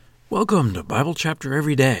Welcome to Bible Chapter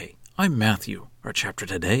Every Day. I'm Matthew. Our chapter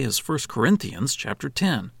today is 1 Corinthians chapter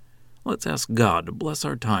 10. Let's ask God to bless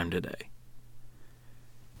our time today.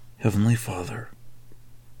 Heavenly Father,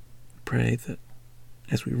 I pray that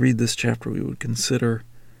as we read this chapter, we would consider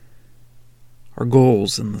our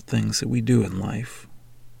goals and the things that we do in life.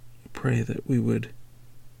 I pray that we would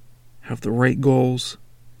have the right goals,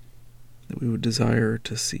 that we would desire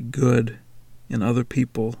to see good in other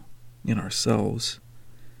people, in ourselves,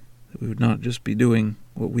 that we would not just be doing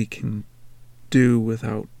what we can do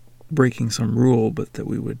without breaking some rule, but that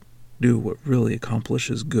we would do what really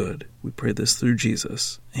accomplishes good. We pray this through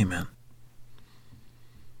Jesus. Amen.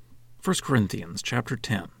 1 Corinthians chapter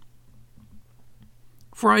 10.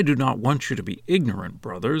 For I do not want you to be ignorant,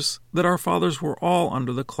 brothers, that our fathers were all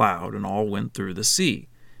under the cloud and all went through the sea,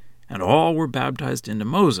 and all were baptized into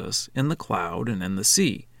Moses in the cloud and in the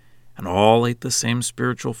sea, and all ate the same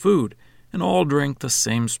spiritual food, and all drank the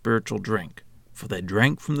same spiritual drink, for they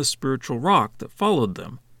drank from the spiritual rock that followed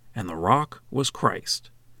them, and the rock was Christ.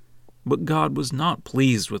 But God was not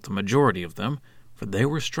pleased with the majority of them, for they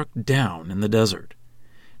were struck down in the desert.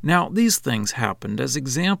 Now these things happened as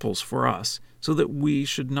examples for us, so that we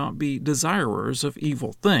should not be desirers of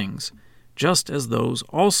evil things, just as those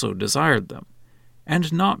also desired them,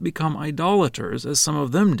 and not become idolaters as some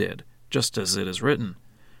of them did, just as it is written,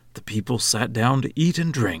 The people sat down to eat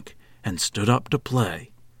and drink, and stood up to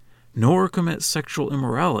play. Nor commit sexual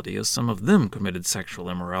immorality as some of them committed sexual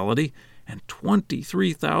immorality, and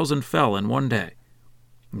 23,000 fell in one day.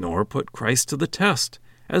 Nor put Christ to the test,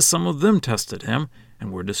 as some of them tested him,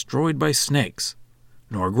 and were destroyed by snakes.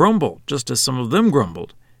 Nor grumble, just as some of them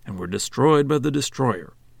grumbled, and were destroyed by the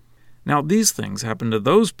destroyer. Now these things happened to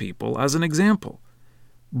those people as an example,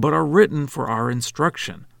 but are written for our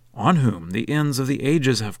instruction, on whom the ends of the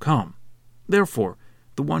ages have come. Therefore,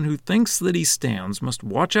 the one who thinks that he stands must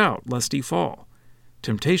watch out lest he fall.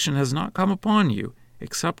 Temptation has not come upon you,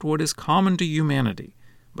 except what is common to humanity.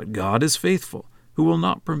 But God is faithful, who will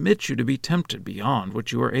not permit you to be tempted beyond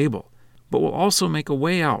what you are able, but will also make a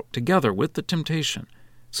way out together with the temptation,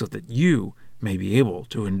 so that you may be able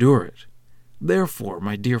to endure it. Therefore,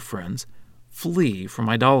 my dear friends, flee from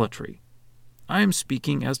idolatry. I am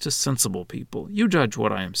speaking as to sensible people. You judge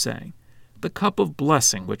what I am saying. The cup of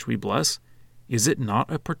blessing which we bless, is it not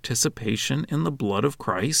a participation in the blood of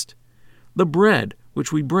Christ? The bread which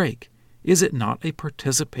we break, is it not a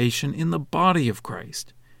participation in the body of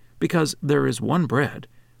Christ? Because there is one bread,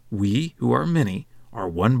 we who are many are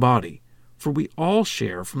one body, for we all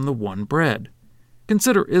share from the one bread.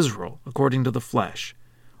 Consider Israel according to the flesh.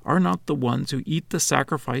 Are not the ones who eat the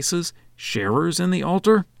sacrifices sharers in the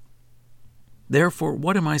altar? Therefore,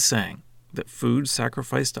 what am I saying? That food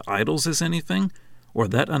sacrificed to idols is anything? Or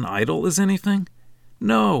that an idol is anything?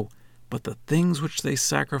 No, but the things which they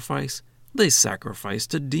sacrifice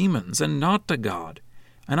to demons and not to God.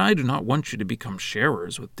 And I do not want you to become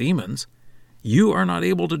sharers with demons. You are not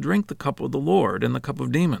able to drink the cup of the Lord and the cup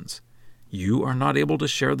of demons. You are not able to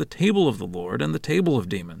share the table of the Lord and the table of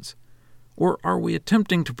demons. Or are we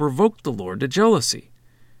attempting to provoke the Lord to jealousy?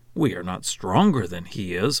 We are not stronger than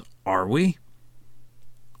he is, are we?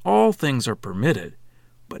 All things are permitted,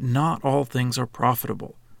 but not all things are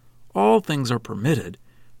profitable. All things are permitted,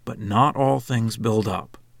 but not all things build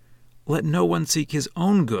up. Let no one seek his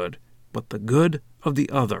own good, but the good of the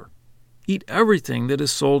other. Eat everything that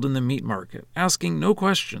is sold in the meat market, asking no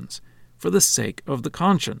questions, for the sake of the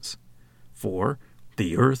conscience. For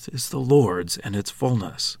the earth is the Lord's and its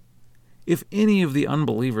fullness. If any of the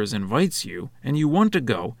unbelievers invites you, and you want to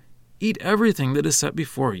go, eat everything that is set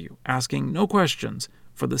before you, asking no questions,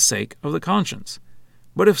 for the sake of the conscience.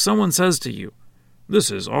 But if someone says to you,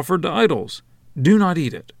 This is offered to idols, do not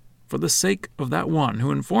eat it, for the sake of that one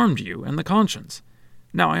who informed you and the conscience.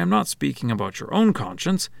 Now I am not speaking about your own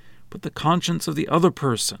conscience, but the conscience of the other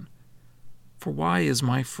person. For why is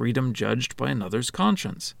my freedom judged by another's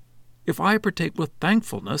conscience? If I partake with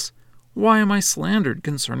thankfulness, why am I slandered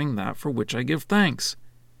concerning that for which I give thanks?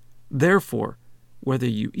 Therefore, whether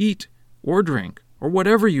you eat or drink or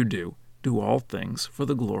whatever you do all things for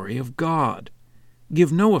the glory of God.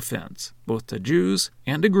 Give no offense, both to Jews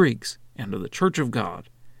and to Greeks, and to the church of God,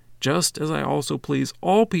 just as I also please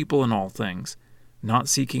all people in all things, not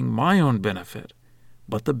seeking my own benefit,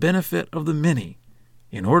 but the benefit of the many,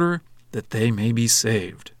 in order that they may be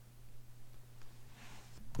saved.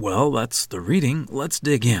 Well, that's the reading. Let's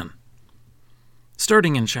dig in.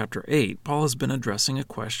 Starting in chapter 8, Paul has been addressing a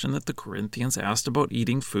question that the Corinthians asked about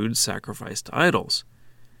eating food sacrificed to idols.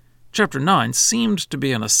 Chapter 9 seemed to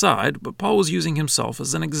be an aside, but Paul was using himself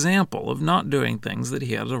as an example of not doing things that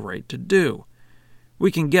he had a right to do. We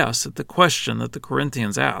can guess that the question that the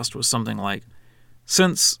Corinthians asked was something like,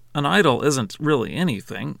 since an idol isn't really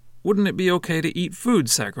anything, wouldn't it be okay to eat food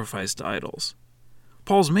sacrificed to idols?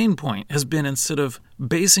 Paul's main point has been, instead of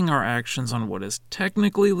basing our actions on what is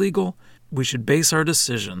technically legal, we should base our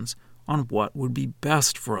decisions on what would be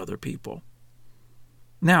best for other people.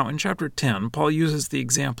 Now, in chapter 10, Paul uses the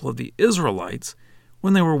example of the Israelites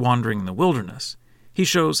when they were wandering in the wilderness. He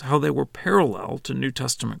shows how they were parallel to New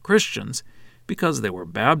Testament Christians because they were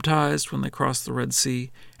baptized when they crossed the Red Sea,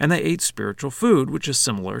 and they ate spiritual food, which is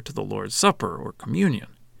similar to the Lord's Supper or communion.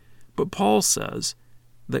 But Paul says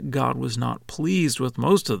that God was not pleased with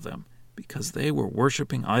most of them because they were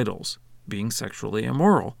worshiping idols, being sexually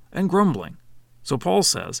immoral, and grumbling. So Paul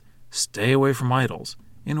says, stay away from idols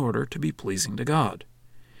in order to be pleasing to God.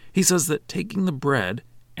 He says that taking the bread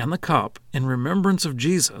and the cup in remembrance of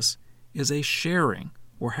Jesus is a sharing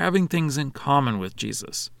or having things in common with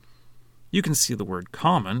Jesus. You can see the word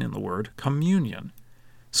common in the word communion.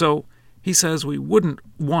 So he says we wouldn't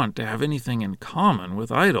want to have anything in common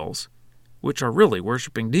with idols, which are really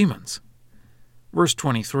worshiping demons. Verse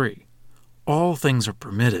 23, all things are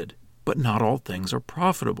permitted, but not all things are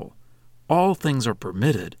profitable. All things are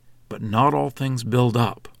permitted, but not all things build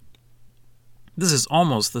up. This is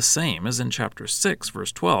almost the same as in chapter 6,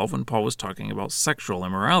 verse 12, when Paul was talking about sexual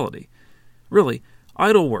immorality. Really,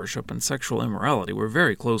 idol worship and sexual immorality were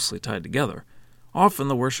very closely tied together. Often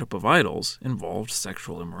the worship of idols involved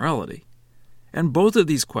sexual immorality. And both of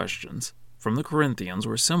these questions from the Corinthians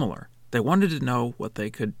were similar. They wanted to know what they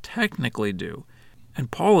could technically do, and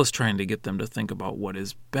Paul is trying to get them to think about what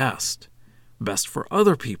is best for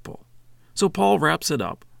other people. So Paul wraps it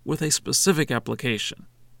up with a specific application.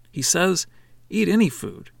 He says, eat any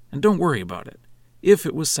food, and don't worry about it, if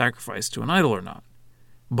it was sacrificed to an idol or not.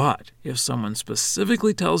 But if someone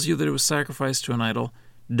specifically tells you that it was sacrificed to an idol,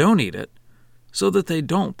 don't eat it, so that they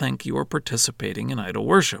don't think you are participating in idol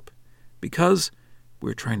worship, because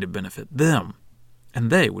we're trying to benefit them, and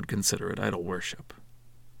they would consider it idol worship.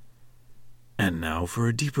 And now for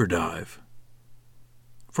a deeper dive.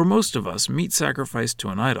 For most of us, meat sacrificed to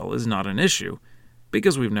an idol is not an issue,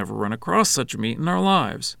 because we've never run across such meat in our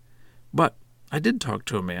lives. But I did talk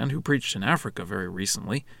to a man who preached in Africa very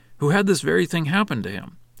recently, who had this very thing happen to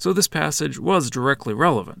him, so this passage was directly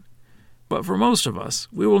relevant. But for most of us,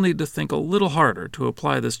 we will need to think a little harder to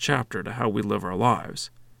apply this chapter to how we live our lives.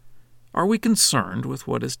 Are we concerned with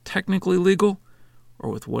what is technically legal, or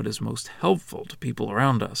with what is most helpful to people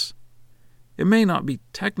around us? It may not be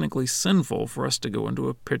technically sinful for us to go into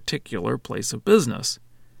a particular place of business,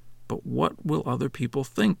 but what will other people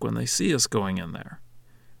think when they see us going in there?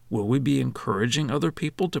 Will we be encouraging other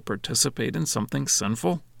people to participate in something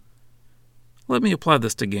sinful? Let me apply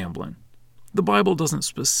this to gambling. The Bible doesn't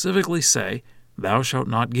specifically say, thou shalt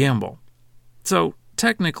not gamble. So,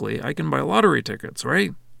 technically, I can buy lottery tickets,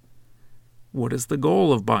 right? What is the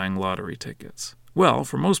goal of buying lottery tickets? Well,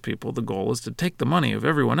 for most people, the goal is to take the money of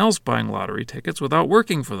everyone else buying lottery tickets without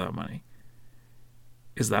working for that money.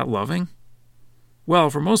 Is that loving? Well,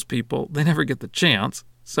 for most people, they never get the chance,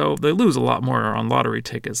 so they lose a lot more on lottery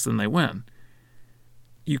tickets than they win.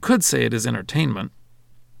 You could say it is entertainment,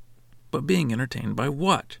 but being entertained by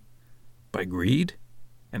what? By greed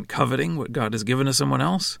and coveting what God has given to someone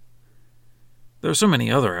else? There are so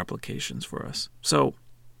many other applications for us. So,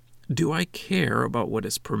 do I care about what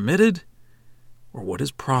is permitted or what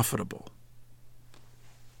is profitable?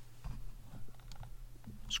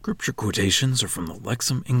 Scripture quotations are from the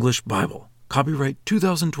Lexham English Bible. Copyright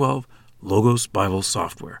 2012, Logos Bible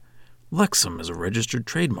Software. Lexham is a registered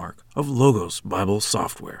trademark of Logos Bible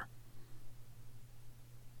Software.